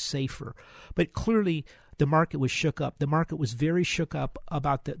materially safer. But clearly, the market was shook up. The market was very shook up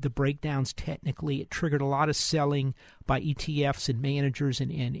about the breakdowns technically. It triggered a lot of selling by ETFs and managers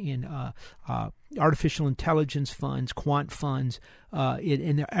and artificial intelligence funds, quant funds,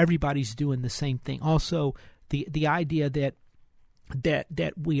 and everybody's doing the same thing. Also, the idea that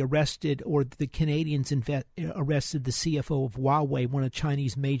we arrested, or the Canadians arrested the CFO of Huawei, one of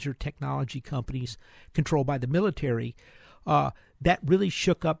Chinese major technology companies controlled by the military, that really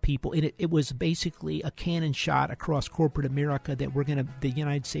shook up people. And it was basically a cannon shot across corporate America that the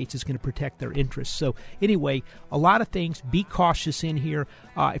United States is going to protect their interests. So anyway, a lot of things. Be cautious in here.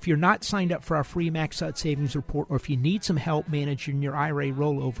 If you're not signed up for our free Max Out Savings Report, or if you need some help managing your IRA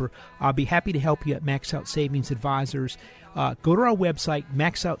rollover, I'll be happy to help you at Max Out Savings Advisors. Go to our website,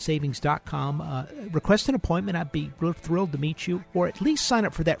 maxoutsavings.com. Request an appointment. I'd be real thrilled to meet you, or at least sign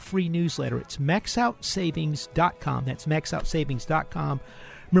up for that free newsletter. It's maxoutsavings.com. That's maxoutsavings.com.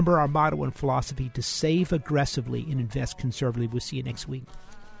 Remember our motto and philosophy: to save aggressively and invest conservatively. We'll see you next week.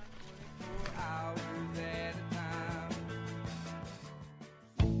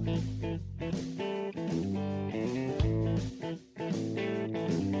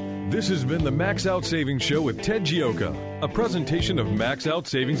 This has been the Max Out Savings Show with Ted Gioka, a presentation of Max Out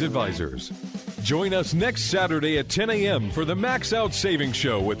Savings Advisors. Join us next Saturday at 10 a.m. for the Max Out Savings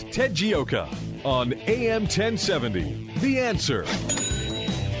Show with Ted Gioka on AM 1070. The Answer.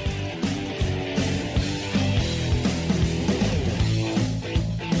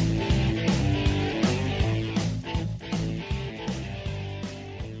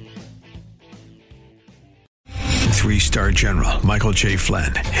 Three-star General Michael J.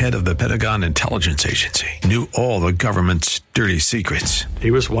 Flynn, head of the Pentagon Intelligence Agency, knew all the government's dirty secrets. He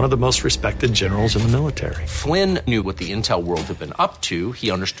was one of the most respected generals in the military. Flynn knew what the intel world had been up to.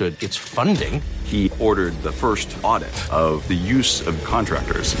 He understood its funding. He ordered the first audit of the use of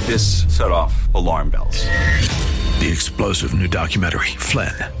contractors. This set off alarm bells. The explosive new documentary,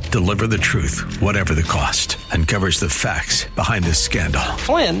 Flynn, Deliver the Truth, Whatever the Cost, uncovers the facts behind this scandal.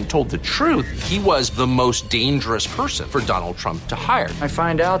 Flynn told the truth. He was the most dangerous person for Donald Trump to hire. I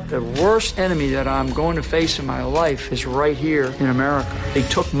find out the worst enemy that I'm going to face in my life is right here in America. They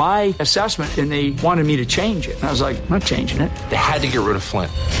took my assessment and they wanted me to change it. And I was like, I'm not changing it. They had to get rid of Flynn.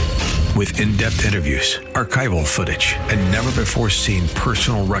 With in-depth interviews, archival footage, and never-before-seen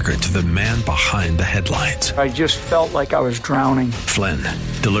personal records of the man behind the headlines. I just felt like I was drowning. Flynn,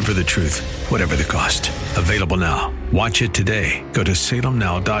 Deliver the Truth, Whatever the Cost. Available now. Watch it today. Go to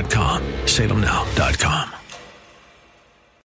salemnow.com. salemnow.com.